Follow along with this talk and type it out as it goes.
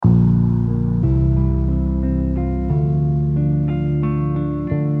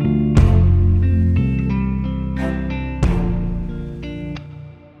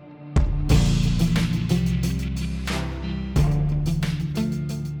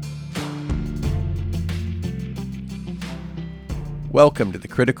Welcome to the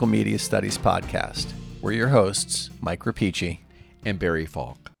Critical Media Studies Podcast. We're your hosts, Mike Rapici and Barry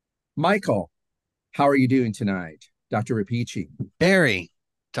Falk. Michael, how are you doing tonight? Dr. Rapici. Barry,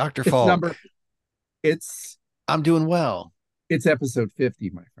 Dr. Falk. I'm doing well. It's episode 50,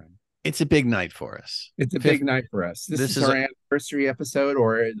 my friend. It's a big night for us. It's a big night for us. This is our anniversary episode,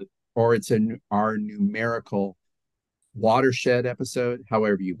 or it's our numerical watershed episode,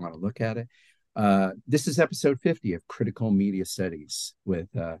 however you want to look at it. This is episode 50 of Critical Media Studies with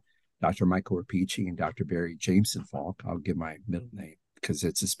Dr. Michael Rapici and Dr. Barry Jameson Falk. I'll give my middle name because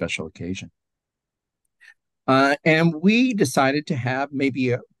it's a special occasion. And we decided to have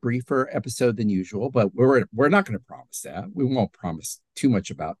maybe a briefer episode than usual, but we're not going to promise that. We won't promise too much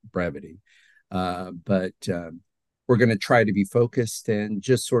about brevity, but we're going to try to be focused and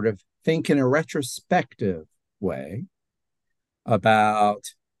just sort of think in a retrospective way about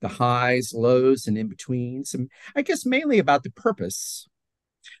the highs, lows, and in-betweens. And I guess mainly about the purpose.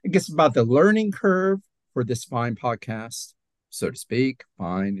 I guess about the learning curve for this fine podcast, so to speak,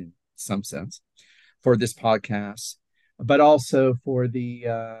 fine in some sense, for this podcast. But also for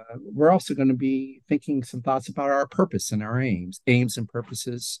we're also going to be thinking some thoughts about our purpose and our aims and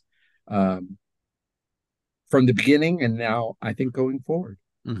purposes from the beginning and now, I think, going forward.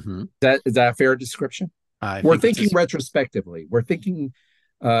 Mm-hmm. Is that a fair description? We're thinking retrospectively. We're thinking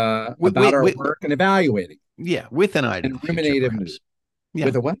about our work and evaluating. Yeah, with an eye to the future, perhaps. Yeah.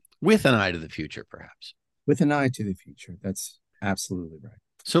 With a what? With an eye to the future, perhaps. With an eye to the future. That's absolutely right.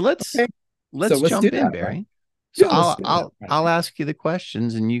 So let's jump in, Barry. Right? So I'll ask you the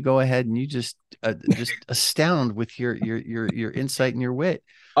questions, and you go ahead and you just astound with your insight and your wit.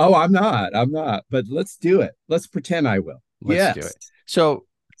 Oh, I'm not. But let's do it. Let's pretend I will. Let's do it. So,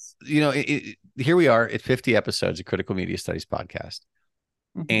 here we are at 50 episodes of Critical Media Studies Podcast.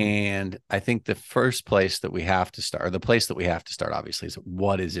 Mm-hmm. And I think the first place that we have to start, or the place that we have to start, obviously, is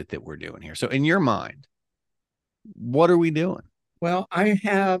what is it that we're doing here? So in your mind, what are we doing? Well, I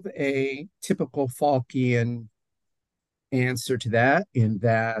have a typical Falkian answer to that, in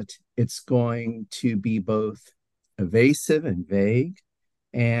that it's going to be both evasive and vague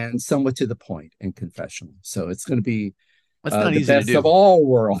and somewhat to the point and confessional. So it's going to be the best of all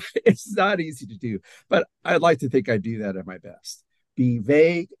worlds. It's not easy to do, but I'd like to think I do that at my best. Be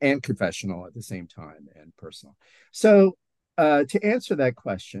vague and confessional at the same time, and personal. So to answer that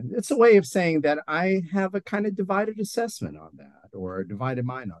question, it's a way of saying that I have a kind of divided assessment on that, or a divided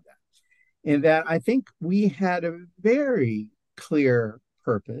mind on that, in that I think we had a very clear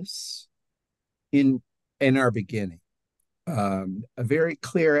purpose in our beginning, a very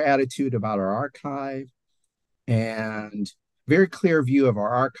clear attitude about our archive, and very clear view of our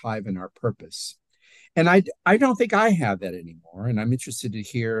archive and our purpose. And I don't think I have that anymore. And I'm interested to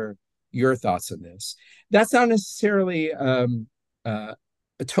hear your thoughts on this. That's not necessarily a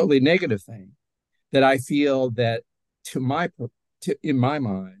totally negative thing. That I feel that in my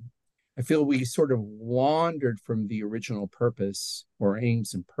mind, I feel we sort of wandered from the original purpose or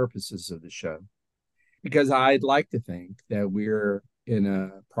aims and purposes of the show. Because I'd like to think that we're in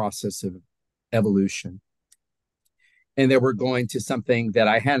a process of evolution, and that we're going to something that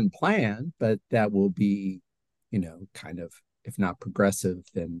I hadn't planned, but that will be, kind of, if not progressive,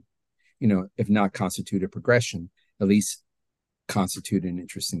 then, if not constitute a progression, at least constitute an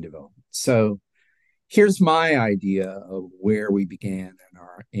interesting development. So here's my idea of where we began and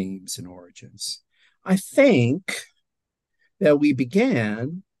our aims and origins. I think that we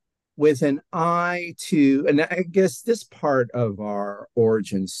began with an eye to, and I guess this part of our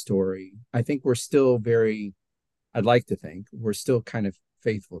origin story, I think I'd like to think we're still kind of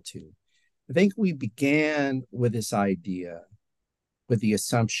faithful to. I think we began with this idea, with the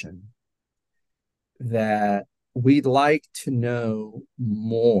assumption that we'd like to know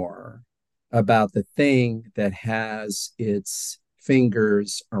more about the thing that has its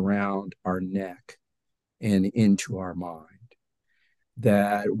fingers around our neck and into our mind.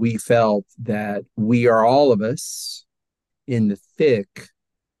 That we felt that we are, all of us, in the thick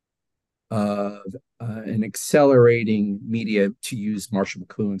of an accelerating media, to use Marshall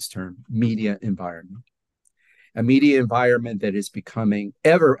McLuhan's term, media environment. A media environment that is becoming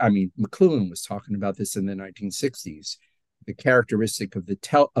McLuhan was talking about this in the 1960s, the characteristic of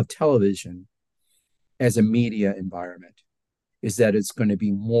of television as a media environment is that it's going to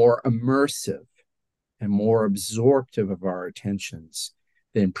be more immersive and more absorptive of our attentions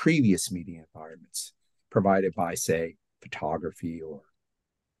than previous media environments provided by, say, photography, or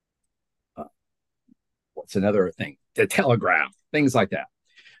what's another thing? The telegraph, things like that,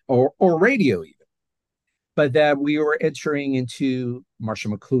 or radio even. but that we were entering into,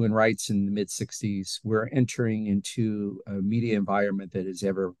 Marshall McLuhan writes in the mid 60s, we're entering into a media environment that is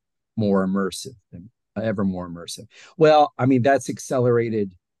ever more immersive and ever more immersive. Well, I mean, that's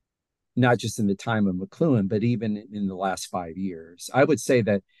accelerated not just in the time of McLuhan, but even in the last 5 years. I would say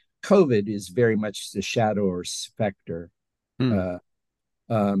that COVID is very much the shadow or specter Hmm. uh,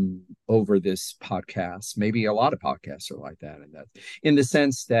 over this podcast. Maybe a lot of podcasts are like that, and that in the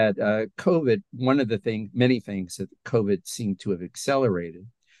sense that COVID, one of the many things that COVID seemed to have accelerated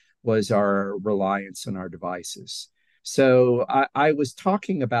was our reliance on our devices. So I was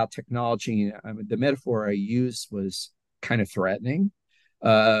talking about technology. I mean, the metaphor I used was kind of threatening,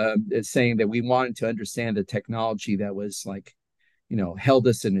 saying that we wanted to understand the technology that was like, held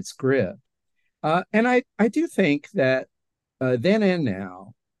us in its grip. And I do think that then and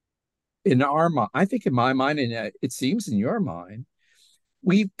now, in our mind, I think in my mind, and it seems in your mind,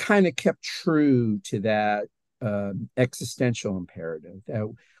 we've kind of kept true to that existential imperative that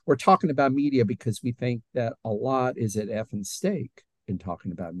we're talking about media because we think that a lot is at effing stake in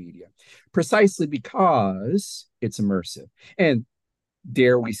talking about media, precisely because it's immersive. And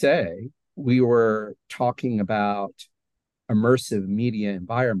dare we say, we were talking about immersive media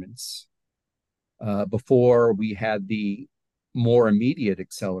environments before we had the more immediate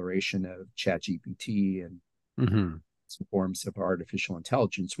acceleration of ChatGPT and Mm-hmm. some forms of artificial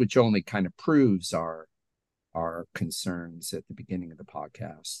intelligence, which only kind of proves our concerns at the beginning of the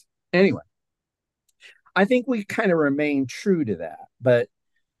podcast. Anyway, I think we kind of remain true to that, but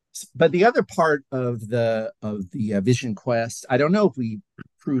the other part of the Vision Quest, I don't know if we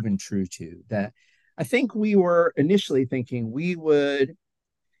proven true to that. I think we were initially thinking we would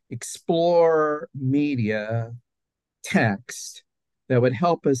explore media text that would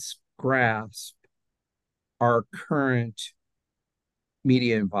help us grasp our current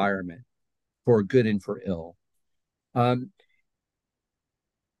media environment for good and for ill. Um,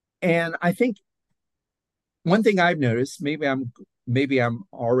 and I think one thing I've noticed, maybe I'm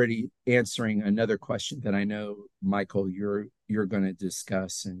already answering another question that I know, Michael, you're going to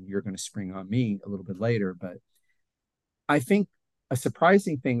discuss and you're going to spring on me a little bit later. But I think a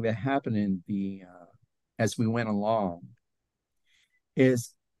surprising thing that happened in the as we went along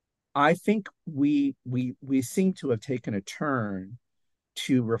is I think we seem to have taken a turn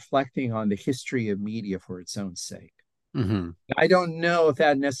to reflecting on the history of media for its own sake. Mm-hmm. I don't know if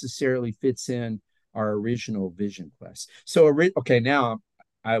that necessarily fits in our original Vision Quest. So, okay, now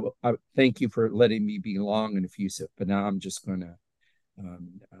I thank you for letting me be long and effusive, but now I'm gonna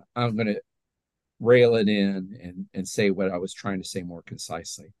rail it in and say what I was trying to say more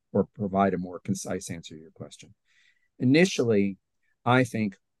concisely, or provide a more concise answer to your question. Initially, I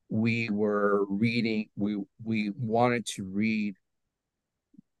think we wanted to read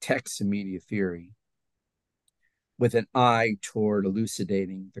text and media theory with an eye toward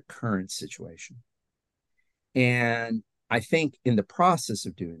elucidating the current situation. And I think in the process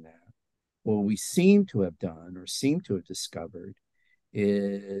of doing that, what we seem to have done or seem to have discovered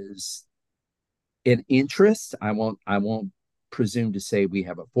is an interest. I won't presume to say we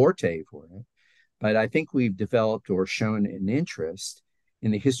have a forte for it, but I think we've developed or shown an interest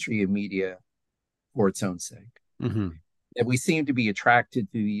in the history of media for its own sake. Mm-hmm. That we seem to be attracted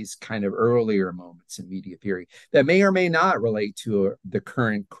to these kind of earlier moments in media theory that may or may not relate to the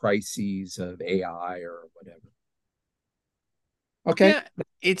current crises of AI or whatever. Okay, Yeah,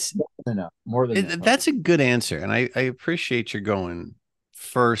 it's more than enough. More than enough. that's a good answer, and I appreciate your going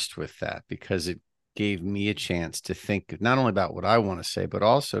first with that because it gave me a chance to think not only about what I want to say, but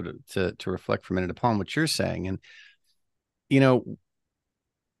also to reflect for a minute upon what you're saying. And you know,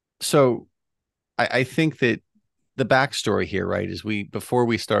 so I think that the backstory here, right, is we before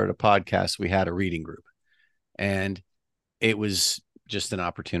we started a podcast, we had a reading group, and it was just an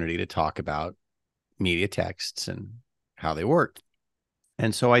opportunity to talk about media texts and how they worked.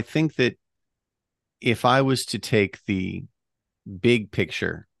 And so I think that if I was to take the big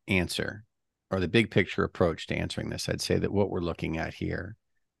picture answer or the big picture approach to answering this, I'd say that what we're looking at here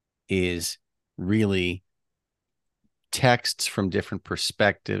is really texts from different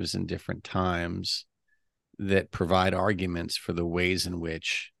perspectives and different times that provide arguments for the ways in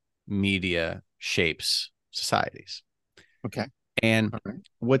which media shapes societies. Okay. And All right.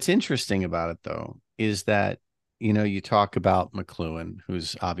 what's interesting about it, though, is that, you talk about McLuhan,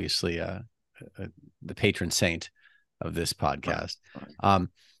 who's obviously the patron saint of this Right. podcast. Right.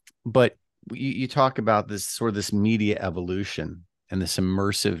 But you talk about this sort of this media evolution and this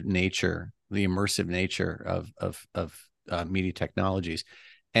immersive nature, the immersive nature of media technologies.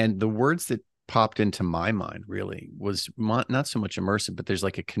 And the words that popped into my mind really was not so much immersive, but there's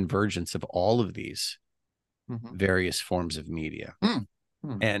like a convergence of all of these various forms of media.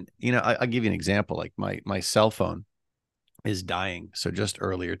 Mm-hmm. And, I'll give you an example. Like my cell phone is dying. So just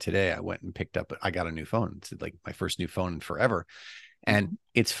earlier today, I got a new phone. It's like my first new phone in forever. And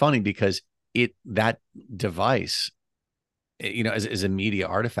it's funny because that device, as a media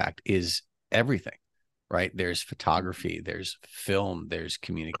artifact is everything, right? There's photography, there's film, there's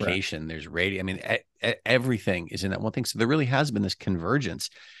communication, Correct. There's radio. I mean, everything is in that one thing. So there really has been this convergence.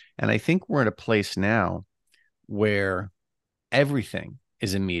 And I think we're at a place now where everything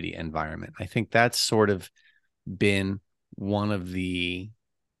is a media environment. I think that's sort of been one of the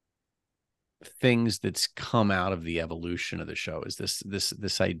things that's come out of the evolution of the show is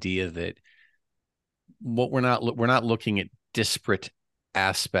this idea that we're not looking at disparate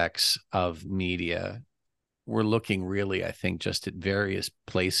aspects of media. We're looking really, I think, just at various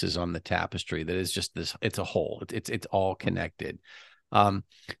places on the tapestry that is just this. It's a whole. It's all connected, and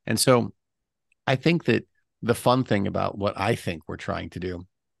so I think that the fun thing about what I think we're trying to do,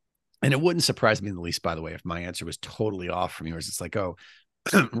 and it wouldn't surprise me in the least, by the way, if my answer was totally off from yours. It's like, oh,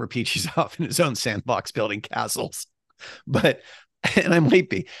 Rapichi's off in his own sandbox building castles, and I might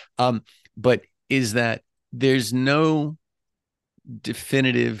be, but is that there's no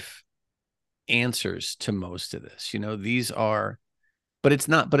definitive answers to most of this. These are, but it's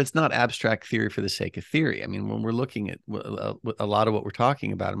not abstract theory for the sake of theory. I mean, when we're looking at a lot of what we're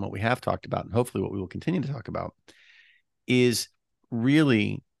talking about and what we have talked about, and hopefully what we will continue to talk about, is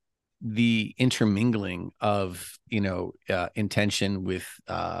really the intermingling of intention with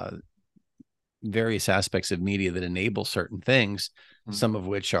various aspects of media that enable certain things, some of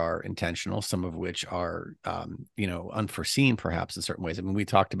which are intentional, some of which are unforeseen perhaps in certain ways. I mean, we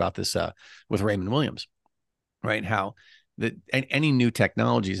talked about this with Raymond Williams, right? How that any new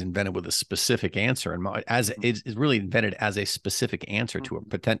technology is invented with a specific answer, and as is really invented as a specific answer to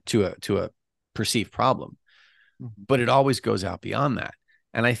a perceived problem, but it always goes out beyond that.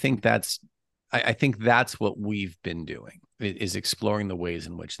 And I think that's what we've been doing, is exploring the ways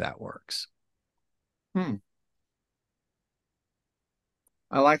in which that works. I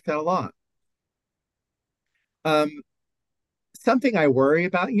like that a lot. Something I worry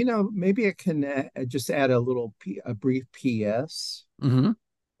about, maybe I can just add a brief PS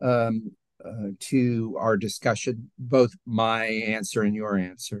to our discussion, both my answer and your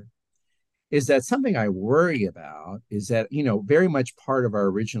answer. Is that something I worry about? Is that, very much part of our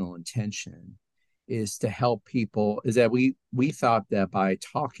original intention is to help people, is that we thought that by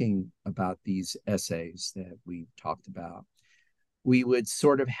talking about these essays that we talked about, we would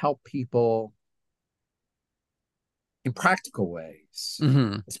sort of help people in practical ways,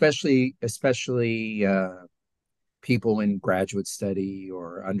 especially people in graduate study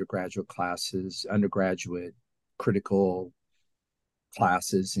or undergraduate classes, undergraduate critical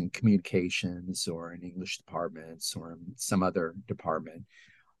classes in communications or in English departments or in some other department,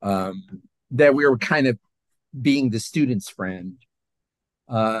 that we were kind of being the student's friend.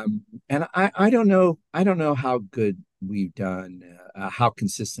 And I don't know how good we've done, how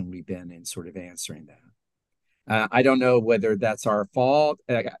consistent we've been in sort of answering that. I don't know whether that's our fault.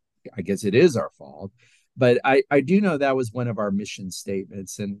 I guess it is our fault, but I do know that was one of our mission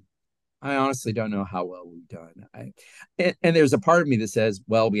statements, and I honestly don't know how well we've done. And there's a part of me that says,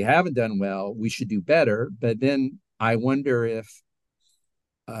 well, we haven't done well. We should do better. But then I wonder if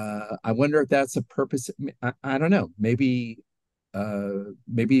that's a purpose. I don't know. Maybe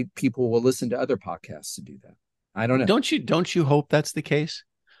people will listen to other podcasts to do that. I don't know. Don't you hope that's the case?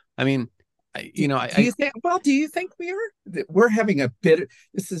 I mean, do you think we are? We're having a bit.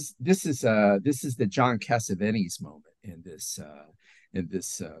 This is the John Cassavetes moment in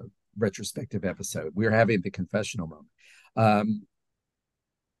this retrospective episode. We're having the confessional moment.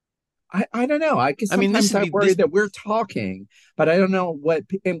 I don't know. I guess sometimes I worry that we're talking, but I don't know what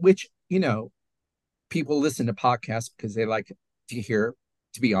in which people listen to podcasts because they like to hear.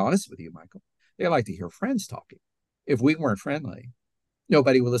 To be honest with you, Michael, they like to hear friends talking. If we weren't friendly,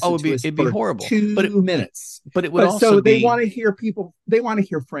 nobody would listen to us. It'd be horrible. 2 minutes. But it would also so they want to hear people. They want to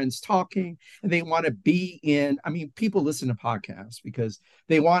hear friends talking, and they want to be in. I mean, people listen to podcasts because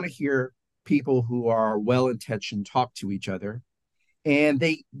they want to hear people who are well-intentioned talk to each other, and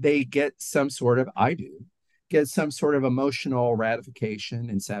they get some sort of emotional ratification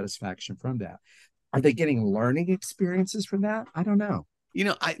and satisfaction from that. Are they getting learning experiences from that? I don't know.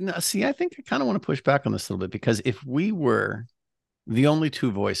 I think I kind of want to push back on this a little bit, because if we were the only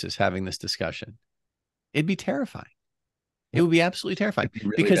two voices having this discussion, it'd be terrifying. It would be absolutely terrifying,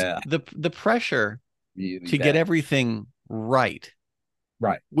 really, because bad. the pressure really to bad. Get everything right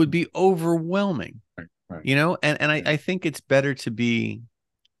would be overwhelming. Right. And I think it's better to be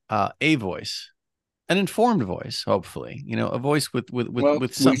a voice an informed voice, hopefully, a voice with Well, we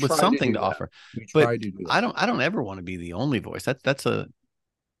with try to something do to that. offer. We But try to do I don't ever want to be the only voice. that. That's a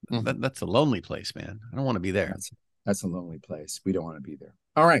lonely place, man. I don't want to be there. That's a lonely place. We don't want to be there.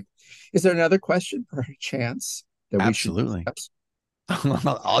 All right. Is there another question per chance that we should Absolutely. discuss?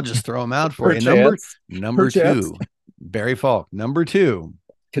 I'll just throw them out for Per you. chance. Number Per chance. two, Barry Falk. Number two,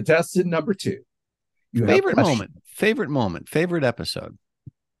 Contestant number two. You have favorite moment, favorite episode.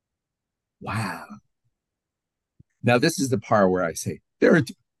 Wow. Now this is the part where I say there are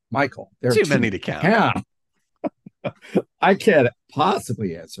Michael. There are Too two. many to count. Yeah. I can't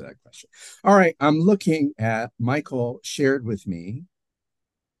possibly answer that question. All right. I'm looking at Michael shared with me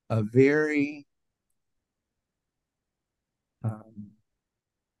a very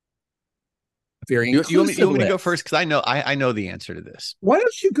very You want inclusive me to go list. first? Because I know the answer to this. Why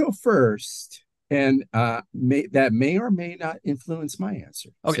don't you go first? And that may or may not influence my answer.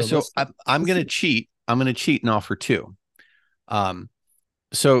 Okay, so I'm going to cheat. I'm going to cheat and offer two.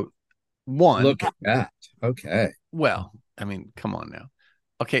 So one. Look at that. Okay. Well, I mean, come on now.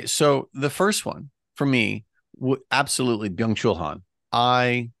 Okay, so the first one for me, absolutely Byung-Chul Han.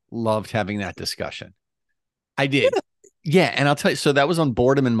 I loved having that discussion. I did. Yeah, and I'll tell you. So that was on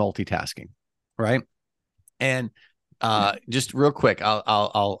boredom and multitasking, right? And just real quick,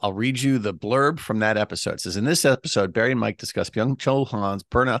 I'll read you the blurb from that episode. It says, in this episode, Barry and Mike discuss Byung-Chul Han's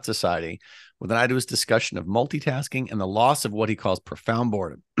Burnout Society with an eye to his discussion of multitasking and the loss of what he calls profound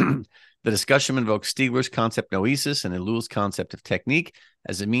boredom. The discussion invokes Stiegler's concept noesis and Ellul's concept of technique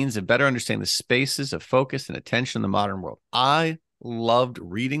as a means of better understanding the spaces of focus and attention in the modern world. I loved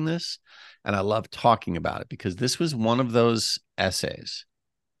reading this and I loved talking about it because this was one of those essays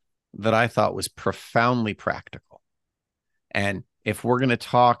that I thought was profoundly practical. And if we're going to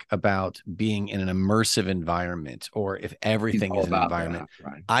talk about being in an immersive environment or if everything is an environment, that,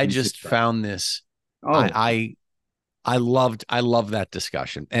 right? I just found this. I loved that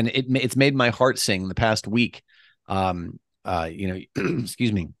discussion, and it's made my heart sing the past week.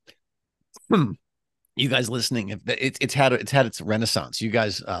 Excuse me. You guys listening, it's had its renaissance. You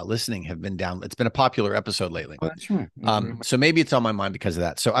guys listening have been down. It's been a popular episode lately. Oh, that's right. So maybe it's on my mind because of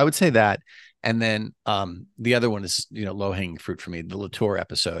that. So I would say that, and then the other one is low hanging fruit for me, the Latour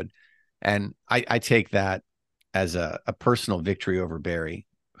episode, and I take that as a personal victory over Barry,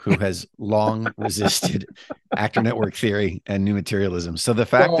 who has long resisted actor network theory and new materialism. So the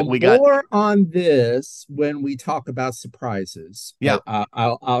fact that we got more on this when we talk about surprises. Yeah,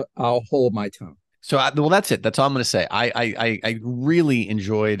 I'll hold my tongue. So well, that's it. That's all I'm going to say. I really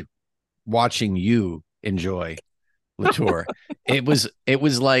enjoyed watching you enjoy Latour. It was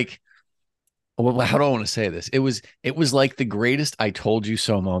like, well, how do I want to say this? It was like the greatest "I told you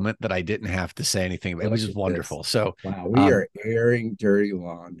so" moment that I didn't have to say anything about. It was just wonderful. So wow, we are airing dirty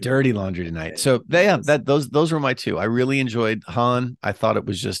laundry tonight. So those were my two. I really enjoyed Han. I thought it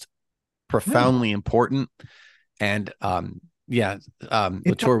was just profoundly important, and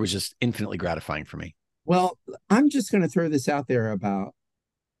Latour was just infinitely gratifying for me. Well, I'm just going to throw this out there about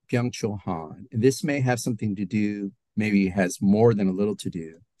Byung-Chul Han. This may have something to do, maybe it has more than a little to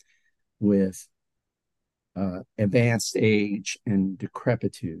do with advanced age and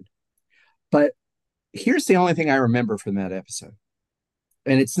decrepitude. But here's the only thing I remember from that episode.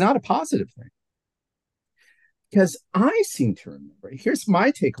 And it's not a positive thing. Because I seem to remember, here's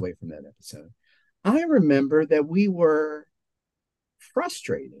my takeaway from that episode. I remember that we were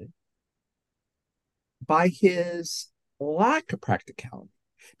frustrated by his lack of practicality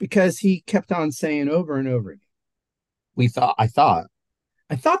because he kept on saying over and over again. I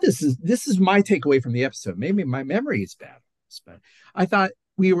thought this is my takeaway from the episode. Maybe my memory is bad, but I thought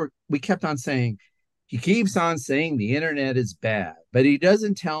we kept on saying, he keeps on saying the internet is bad, but he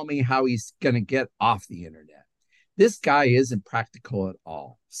doesn't tell me how he's going to get off the internet. This guy isn't practical at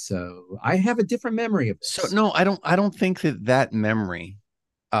all. So I have a different memory of this. So no, I don't think that memory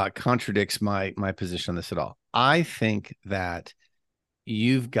contradicts my position on this at all. I think that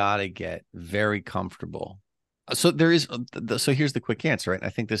you've got to get very comfortable. So here's the quick answer, right? I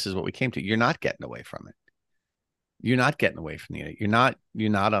think this is what we came to. You're not getting away from it. You're not getting away from the internet. You're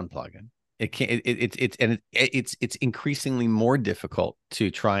not unplugging. It's increasingly more difficult to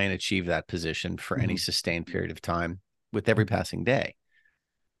try and achieve that position for any sustained period of time with every passing day.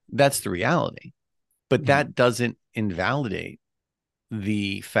 That's the reality. But that doesn't invalidate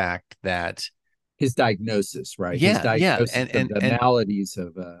the fact that his diagnosis, right? Yeah, his diagnosis and the maladies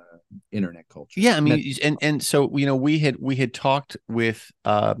of internet culture. Yeah, I mean, and so we had talked with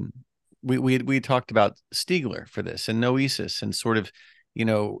we talked about Stiegler for this and noesis and sort of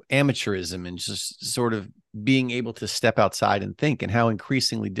amateurism and just sort of being able to step outside and think and how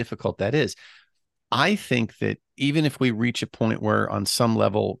increasingly difficult that is. I think that even if we reach a point where on some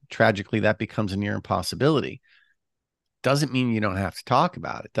level, tragically, that becomes a near impossibility, doesn't mean you don't have to talk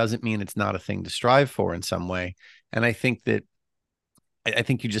about it. Doesn't mean it's not a thing to strive for in some way. And I think that, I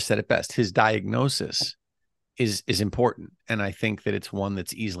think you just said it best. His diagnosis is important. And I think that it's one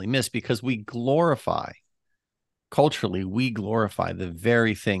that's easily missed because we glorify, culturally, we glorify the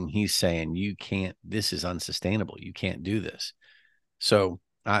very thing he's saying, you can't, this is unsustainable. You can't do this. So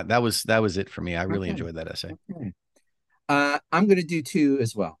that was it for me. I really Okay. enjoyed that essay. Okay. I'm going to do two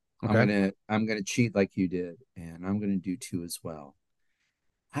as well. Okay. I'm gonna cheat like you did, and I'm going to do two as well.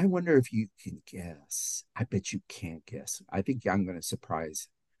 I wonder if you can guess. I bet you can't guess. I think I'm going to surprise.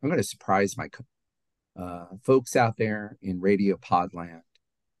 I'm going to surprise my folks out there in Radio Podland.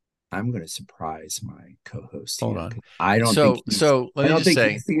 I'm going to surprise my co-host Hold here on. because I don't think So let I me don't just think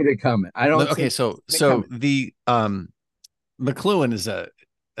say, he's seen it coming. I don't okay. think So, it's coming. the, McLuhan is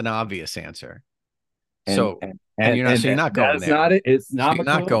an obvious answer. And So, and you're not, so you're not going that's there. not it. It's So not you're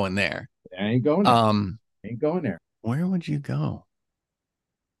not McLuhan. going there. I ain't going there. Ain't going there. Where would you go?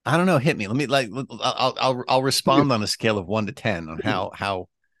 I don't know. Hit me. Let me I'll respond on a scale of 1 to 10 on how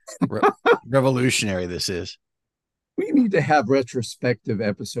re- revolutionary this is. We need to have retrospective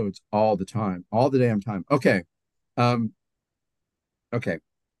episodes all the time, all the damn time. Okay. Um, okay.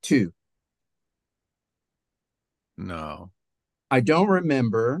 Two. No. I don't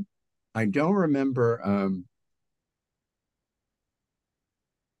remember. I don't remember.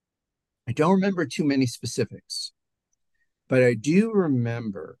 I don't remember too many specifics, but I do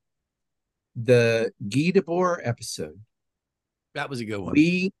remember the Guy Debord episode. That was a good one.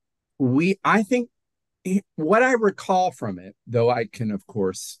 I think what I recall from it, though I can, of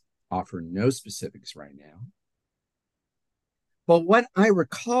course, offer no specifics right now. But what I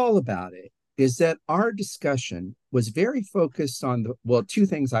recall about it is that our discussion was very focused on two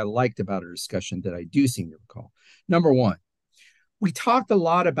things I liked about our discussion that I do seem to recall. Number one, we talked a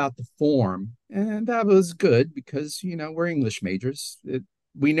lot about the form, and that was good because, we're English majors.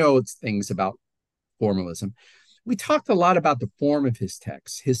 We know it's things about formalism. We talked a lot about the form of his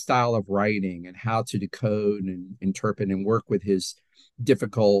text, his style of writing, and how to decode and interpret and work with his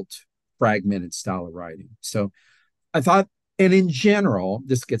difficult, fragmented style of writing. So I thought, and in general,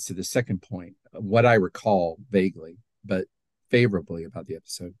 this gets to the second point, what I recall vaguely, but favorably about the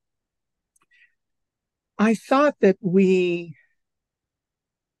episode. I thought that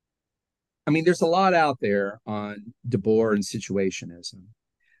there's a lot out there on Debord and situationism,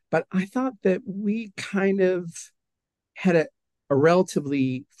 but I thought that we kind of had a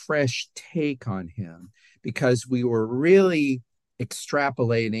relatively fresh take on him because we were really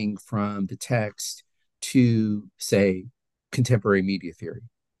extrapolating from the text to, say, contemporary media theory.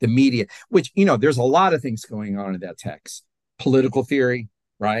 The media, which, there's a lot of things going on in that text. Political theory,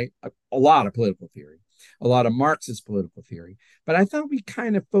 right? A lot of political theory, a lot of Marxist political theory. But I thought we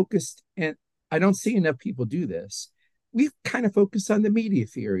kind of focused, and I don't see enough people do this. We kind of focused on the media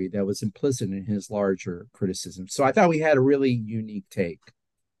theory that was implicit in his larger criticism. So I thought we had a really unique take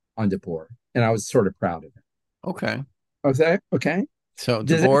on Debord, and I was sort of proud of it. Okay. Okay. Okay. So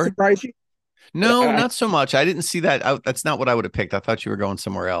Does that Debord? surprise you? No, not so much. I didn't see that. That's not what I would have picked. I thought you were going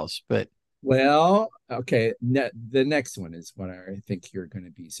somewhere else, but Well, okay. The next one is what I think you're going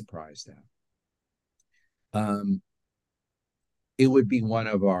to be surprised at. Um, it would be one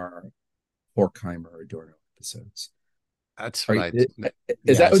of our Horkheimer Adorno episodes. that's Are what you, I,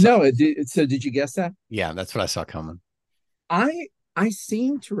 is yeah, that no? So did you guess that? yeah, that's what I saw coming. I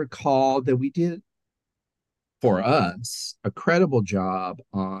seem to recall that we did, for us, a credible job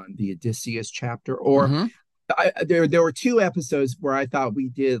on the Odysseus chapter. Or Mm-hmm. there were two episodes where I thought we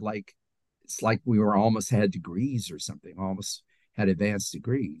did like it's like we were almost had degrees or something, almost had advanced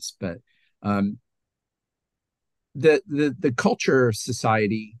degrees. But um, the culture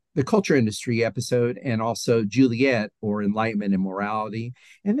society, the culture industry episode, and also Juliet or Enlightenment and Morality,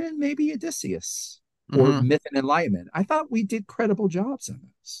 and then maybe Odysseus or Mm-hmm. Myth and Enlightenment. I thought we did credible jobs on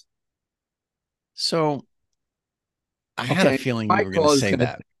those. So I had a Okay, feeling you were going to Michael is say gonna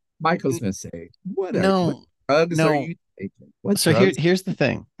that. Michael's gonna say, what No, drugs are no. you taking? What So drugs? here's the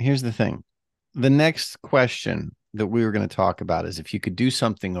thing. Here's the thing. The next question that we were going to talk about is if you could do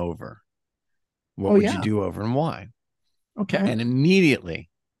something over, what Oh would you yeah. do over and why? Okay. And immediately,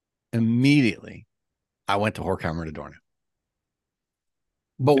 I went to Horkheimer and Adorno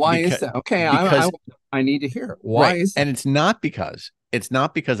But why is because that? Okay, because I need to hear it. Why right, is that? and it's not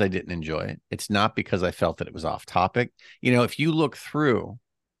because I didn't enjoy it. It's not because I felt that it was off topic. If you look through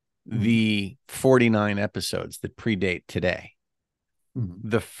Mhm. the 49 episodes that predate today, Mhm.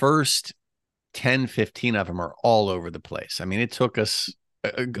 the first 10, 15 of them are all over the place. I mean, it took us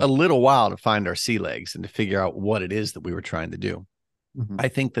a little while to find our sea legs and to figure out what it is that we were trying to do. Mhm. I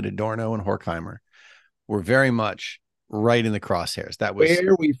think that Adorno and Horkheimer were very much right in the crosshairs. That was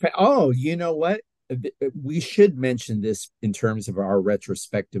Where we oh, you know what? We should mention this in terms of our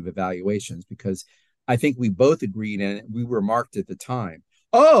retrospective evaluations because I think we both agreed and we remarked at the time.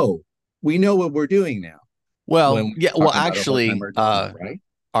 Oh, we know what we're doing now when well, we yeah. were Well, talking about a actually, Horkheimer Adorno, right?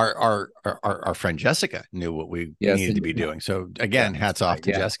 our friend Jessica knew what we Yes, needed to and be yeah, doing. So yeah, again, that's hats off right. to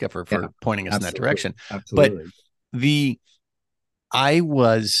Yeah, Jessica yeah, for pointing us in that absolutely, direction. But absolutely. the I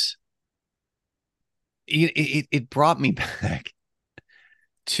was it brought me back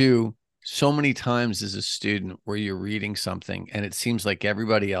to so many times as a student where you're reading something and it seems like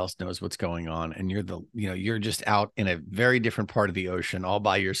everybody else knows what's going on and you're just out in a very different part of the ocean all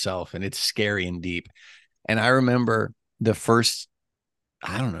by yourself and it's scary and deep. And I remember the first,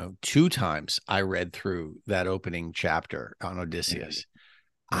 I don't know, 2 times I read through that opening chapter on Right, Odysseus.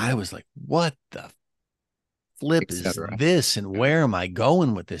 I right, was like, what the flip is etc. this? And Yeah. where am I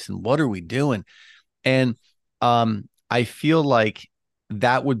going with this? And what are we doing? And I feel like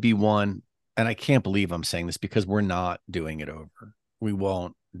that would be one, and I can't believe I'm saying this because we're not doing it over. We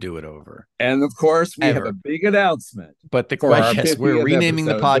won't do it over And of course, we have a ever. big announcement But the for our question, yes, we're 50th renaming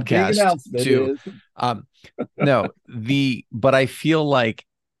the episode. The big podcast announcement to is um no, but I feel like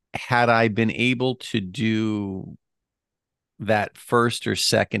had I been able to do that first or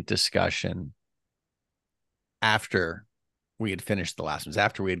second discussion after we had finished the last ones,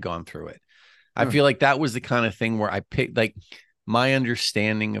 after we had gone through it, I huh, feel like that was the kind of thing where I picked like my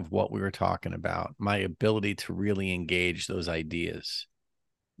understanding of what we were talking about, my ability to really engage those ideas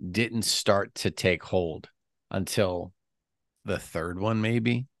didn't start to take hold until the third one,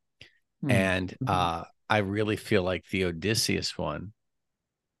 maybe. hmm, And hmm, I really feel like the Odysseus one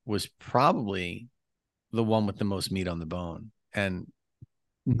was probably the one with the most meat on the bone.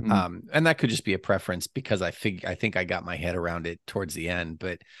 hmm. And that could just be a preference because I think I got my head around it towards the end,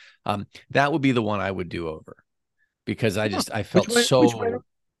 but that would be the one I would do over because Huh. I Which felt one? Which one? so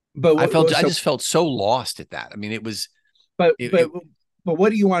But I so, just felt so lost at that. I mean, but it, but it but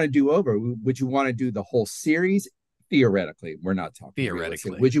what do you want to do over? Would you want to do the whole series? Theoretically, we're not talking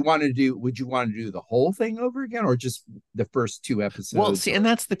realistic. theoretically. Would you want to do the whole thing over again, or just the first two Well, episodes? see, and Or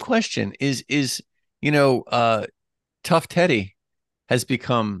that's the question you know, Tough Teddy has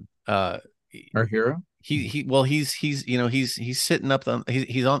become our hero? well he's sitting up on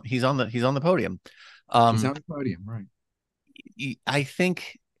he's on the podium. He's Um on the podium, right? I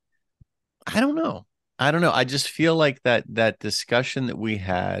think I don't know. I don't know. I just feel like that discussion that we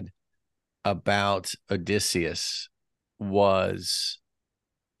had about Odysseus was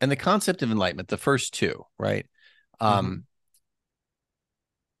and the concept of enlightenment, the first two, right? Uh-huh. Um,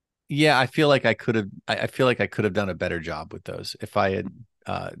 yeah, I feel like I feel like I could have done a better job with those if I had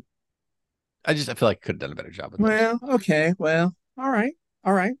uh I feel like I could have done a better job with those. Well, okay. Well, all right.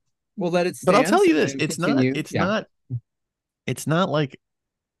 All right. We'll let it But I'll stand tell you this, and continue. Yeah. it's not like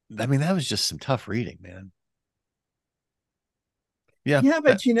I mean, that was just some tough reading, man. Yeah, Yeah, that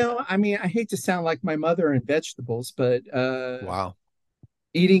but I mean, I hate to sound like my mother in vegetables, but wow.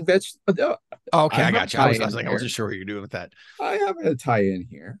 eating vegetables, Oh, okay, I I have a got you. tie I was in like, I wasn't here. sure what you're doing with that. I have a tie in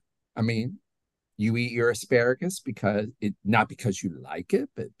here. I mean, you eat your asparagus because it not because you like it,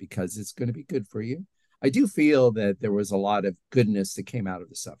 but because it's going to be good for you. I do feel that there was a lot of goodness that came out of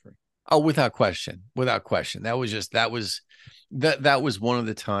the suffering. Oh, without question. Without question. That was one of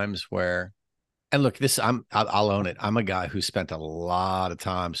the times where and look, I'll own it. I'm a guy who spent a lot of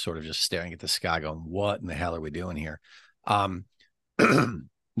time sort of just staring at the sky going, what in the hell are we doing here? Um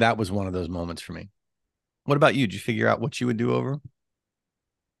that was one of those moments for me. What about you? Did you figure out what you would do over?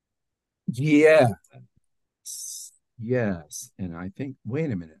 Yes. Yes. And I think,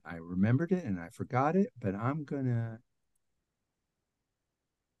 wait a minute, I remembered it and I forgot it, but I'm gonna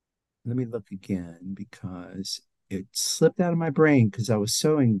let me look again because it slipped out of my brain because I was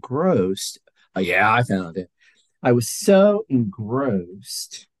so engrossed. Oh, yeah, I found it. I was so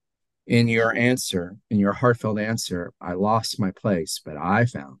engrossed in your answer, in your heartfelt answer, I lost my place, but I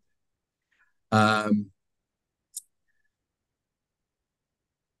found.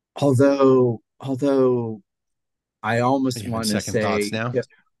 Although I almost You having want to second thoughts say, now? yeah,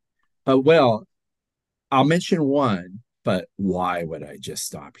 well, I'll mention one, but why would I just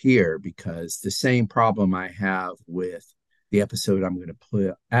stop here? Because the same problem I have with the episode I'm going to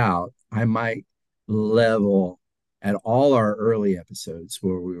put out, I might level at all our early episodes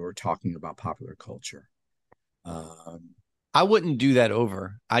where we were talking about popular culture. Um, I wouldn't do that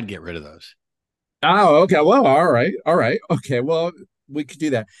over. I'd get rid of those. oh, okay. Well, all right. All right. Okay. Well, we could do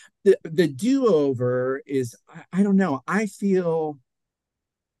that. The do over is, I don't know. I feel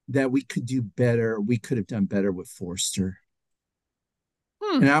that we could do better. We could have done better with Forster.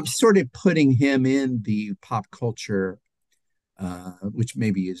 Hmm. And I'm sort of putting him in the pop culture, which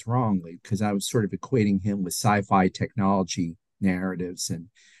maybe is wrongly, because I was sort of equating him with sci-fi technology narratives, and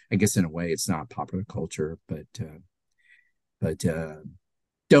I guess in a way it's not popular culture, but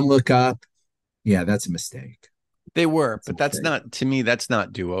Don't Look Up. Yeah, that's a mistake. They were, That's a but that's mistake. not, to me, that's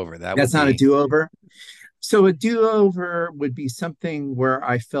not do-over. That That's would not a be, do-over. So a do-over would be something where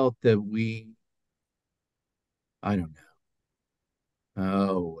I felt that I don't know.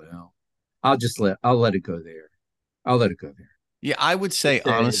 Oh well, I'll let it go there. I'll let it go there. yeah, I would To say say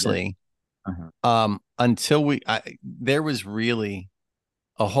that, honestly, uh-huh. until there was really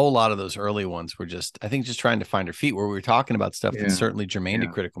a whole lot of those early ones were just, I think, just trying to find our feet where we were talking about stuff that's Yeah, certainly germane to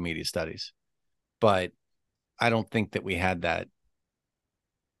yeah. critical media studies. But I don't think that we had that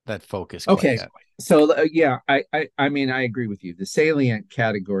focus quite Okay. yet. So yeah, I mean I agree with you. The salient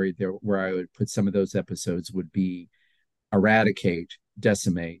category there where I would put some of those episodes would be eradicate,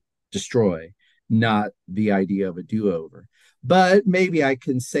 decimate, destroy, not the idea of a do-over. But maybe I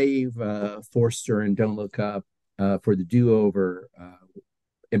can save Forster and Don't Look Up for the do-over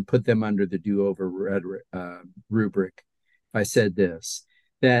and put them under the do-over rubric. If I said this,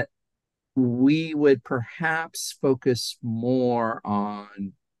 that we would perhaps focus more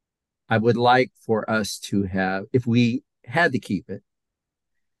on, I would like for us to have, if we had to keep it,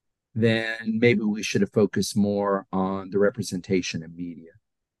 then maybe we should have focused more on the representation in media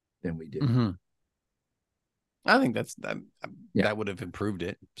than we did. Mm-hmm. I think Yeah. that would have improved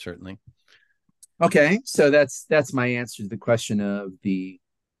it, certainly. Okay. So that's my answer to the question of the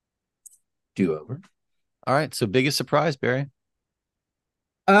do-over. All right. So biggest surprise, Barry.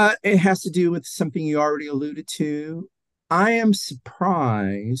 It has to do with something you already alluded to. I am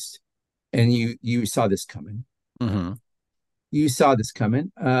surprised, and you saw this coming. Mm-hmm. You saw this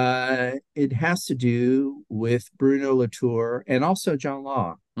coming. It has to do with Bruno Latour and also John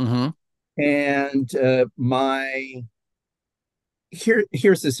Law. Mm-hmm. And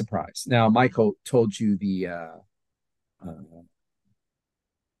here's the surprise. Now, Michael told you uh,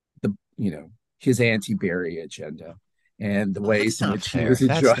 the his anti-Barry agenda and the Oh, that's ways in not which he fair. was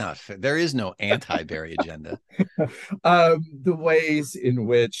That's enjoying not fair. There is no anti-Barry agenda. the ways in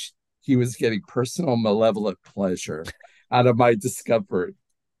which he was getting personal malevolent pleasure out of my discomfort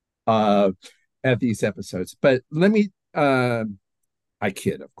uh, at these episodes. But I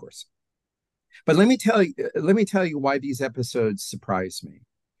kid, of course. But let me tell you why these episodes surprise me.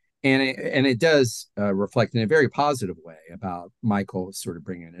 And it does reflect in a very positive way about Michael sort of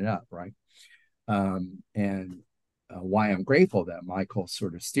bringing it up, right? And why I'm grateful that Michael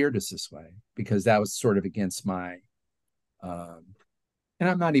sort of steered us this way, because that was sort of against my, um, and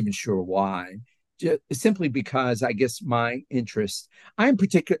I'm not even sure why, just simply because I guess my interest, I'm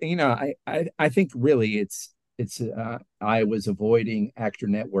particular, I think really I was avoiding actor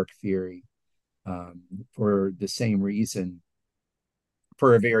network theory for the same reason,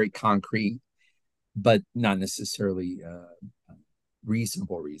 for a very concrete but not necessarily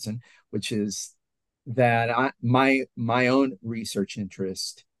reasonable reason, which is that my own research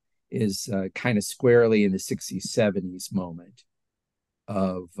interest is kind of squarely in the 60s 70s moment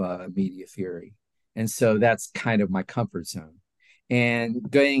of media theory, and so that's kind of my comfort zone. And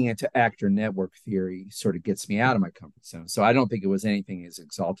going into actor network theory sort of gets me out of my comfort zone. So I don't think it was anything as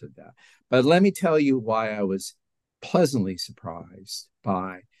exalted that. But let me tell you why I was pleasantly surprised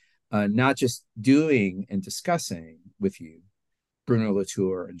by not just doing and discussing with you Bruno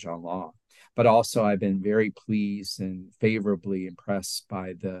Latour and John Law, but also I've been very pleased and favorably impressed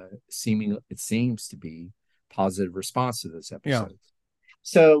by it seems to be positive response to those Yeah. episodes.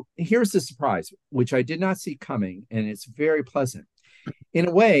 So here's the surprise, which I did not see coming, and it's very pleasant. In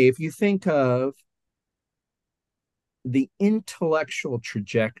a way, if you think of the intellectual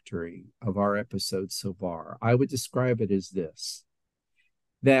trajectory of our episodes so far, I would describe it as this: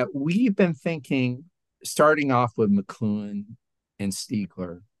 that we've been thinking, starting off with McLuhan and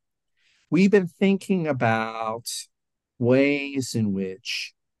Stiegler, we've been thinking about ways in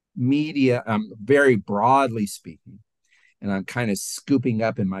which media, very broadly speaking, and I'm kind of scooping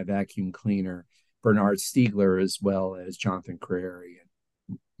up in my vacuum cleaner Bernard Stiegler as well as Jonathan Crary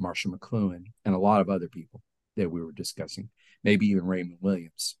and Marshall McLuhan and a lot of other people that we were discussing, maybe even Raymond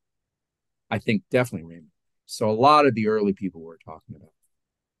Williams. I think definitely Raymond. So a lot of the early people we're talking about.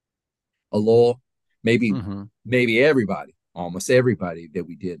 Alol, maybe Mm-hmm. maybe everybody, almost everybody that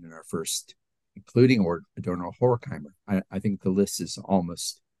we did in our first, including or Donald Horkheimer. I think the list is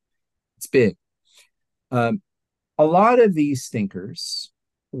almost, it's big. Um, a lot of these thinkers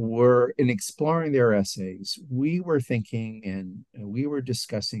were in exploring their essays, we were thinking and we were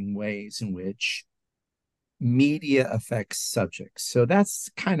discussing ways in which media affects subjects. So that's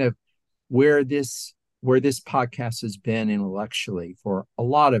kind of where this podcast has been intellectually for a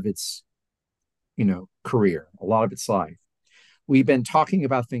lot of its, career, a lot of its life. We've been talking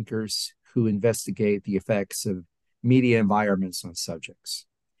about thinkers who investigate the effects of media environments on subjects.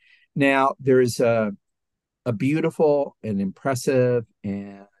 Now, there is a beautiful and impressive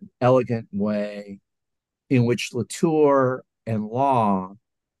and elegant way in which Latour and Law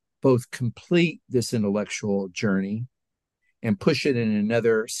both complete this intellectual journey and push it in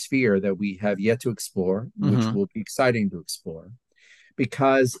another sphere that we have yet to explore, which Mm-hmm. will be exciting to explore,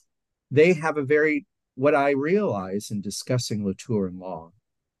 because they have what I realize in discussing Latour and Law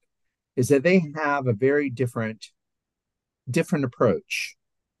is that they have a very different approach.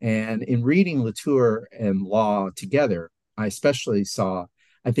 And in reading Latour and Law together, I especially saw,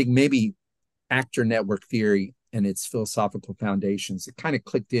 I think maybe actor network theory and its philosophical foundations, it kind of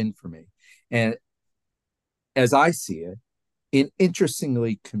clicked in for me. And as I see it, it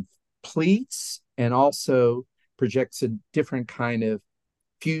interestingly completes and also projects a different kind of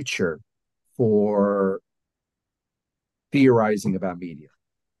future for theorizing about media.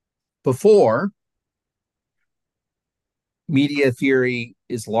 Before, media theory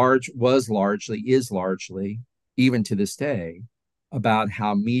is largely, even to this day, about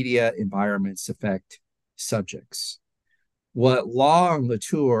how media environments affect subjects. What Law and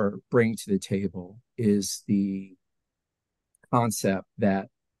Latour bring to the table is the concept that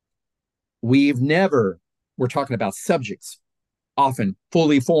we're talking about subjects, often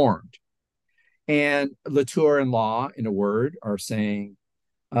fully formed. And Latour and Law, in a word, are saying,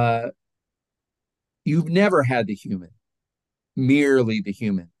 uh, you've never had the human, merely the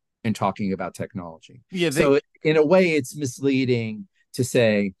human, in talking about technology. Yeah, So, in a way, it's misleading to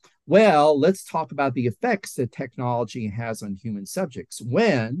say, well, let's talk about the effects that technology has on human subjects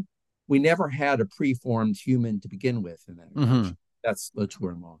when we never had a preformed human to begin with in that mm-hmm. approach. That's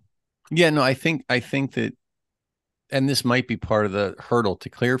Latour and Law. Yeah, no, I think that, and this might be part of the hurdle to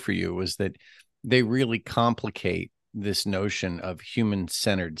clear for you, was that they really complicate this notion of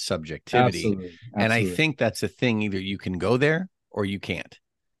human-centered subjectivity. Absolutely. And I Absolutely. think that's a thing, either you can go there or you can't.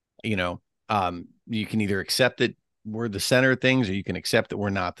 You know, you can either accept that we're the center of things, or you can accept that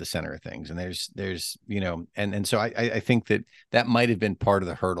we're not the center of things. And there's and so I think that that might have been part of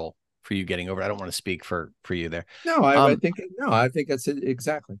the hurdle for you getting over it. I don't want to speak for you there. No, Um, I think that's it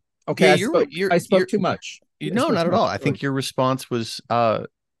exactly. Okay, yeah, you're I spoke too much. I no, spoke not too at all. much. I Sorry. think your response was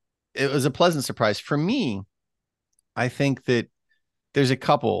it was a pleasant surprise for me. I think that there's a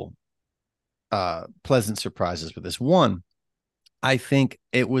couple pleasant surprises with this. One, I think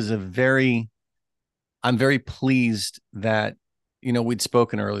it was I'm very pleased that, we'd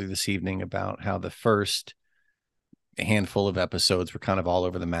spoken earlier this evening about how the first handful of episodes were kind of all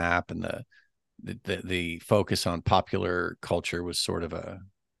over the map, and the focus on popular culture was sort of a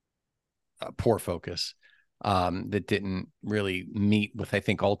poor focus, that didn't really meet with, I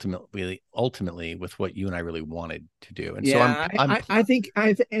think, ultimately with what you and I really wanted to do. And so Yeah, I think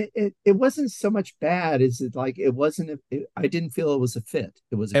it wasn't so much bad as it like it wasn't I didn't feel it was a fit.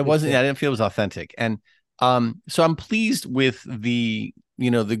 It was a it good wasn't, fit. I didn't feel it was authentic. And so I'm pleased with the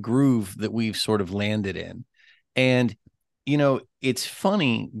groove that we've sort of landed in. And it's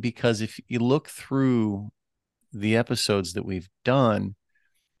funny because if you look through the episodes that we've done,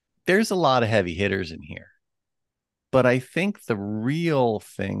 there's a lot of heavy hitters in here. But I think the real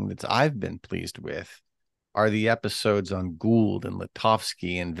thing that I've been pleased with are the episodes on Gould and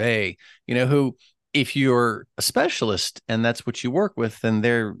Litovsky and Vey, who, if you're a specialist and that's what you work with, then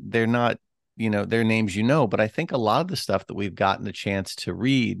they're not, their names, but I think a lot of the stuff that we've gotten a chance to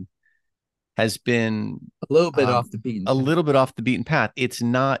read has been A little bit off the beaten a path. little bit off the beaten path. It's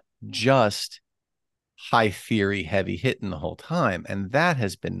not just high theory, heavy hitting the whole time. And that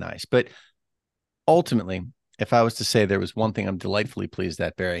has been nice. But ultimately, if I was to say there was one thing I'm delightfully pleased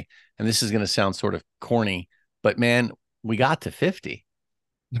at, Barry, and this is going to sound sort of corny, but man, we got to 50.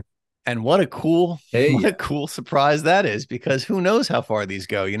 And what a cool, Hey, what a yeah, cool surprise that is, because who knows how far these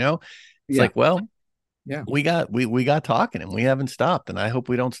go, It's yeah, like, well, yeah. we got talking and we haven't stopped. And I hope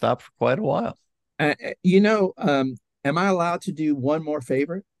we don't stop for quite a while. Uh, am I allowed to do one more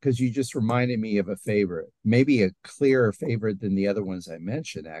favorite? Because you just reminded me of a favorite, maybe a clearer favorite than the other ones I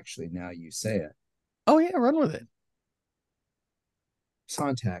mentioned. Actually, now you say it, Oh yeah, run with it.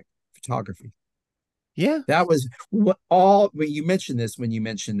 Sontag photography. Yeah. That was what all when you mentioned this when you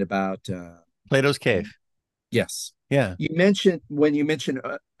mentioned about Plato's Cave. yes. Yeah. You mentioned when you mentioned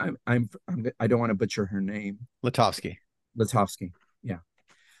I don't want to butcher her name. Litovsky. Latovsky. Yeah.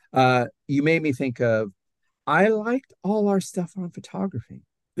 You made me think of, I liked all our stuff on photography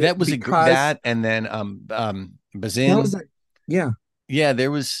That was because that, and then that was Bazin. a, yeah, Yeah,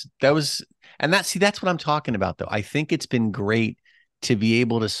 and that's what I'm talking about, though. I think it's been great to be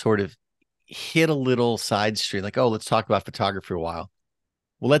able to sort of hit a little side street, like, oh, let's talk about photography for a while.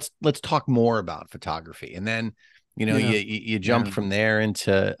 Well, let's talk more about photography, and then yeah, you jump yeah. from there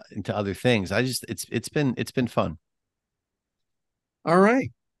into other things. It's been fun. All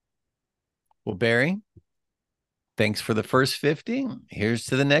right. Well, Barry, thanks for the first 50. Here's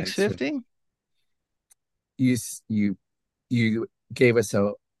to the next Thanks for 50. you. You gave us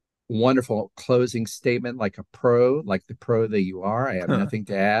a wonderful closing statement, like a pro, like the pro that you are. I have nothing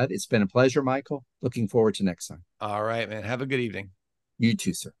to add. It's been a pleasure, Michael. Looking forward to next time. All right, man. Have a good evening. You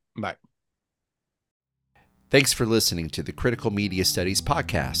too, sir. Bye. Thanks for listening to the Critical Media Studies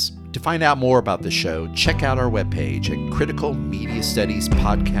podcast. To find out more about the show, check out our webpage at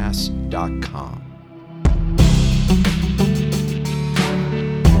criticalmediastudiespodcast.com.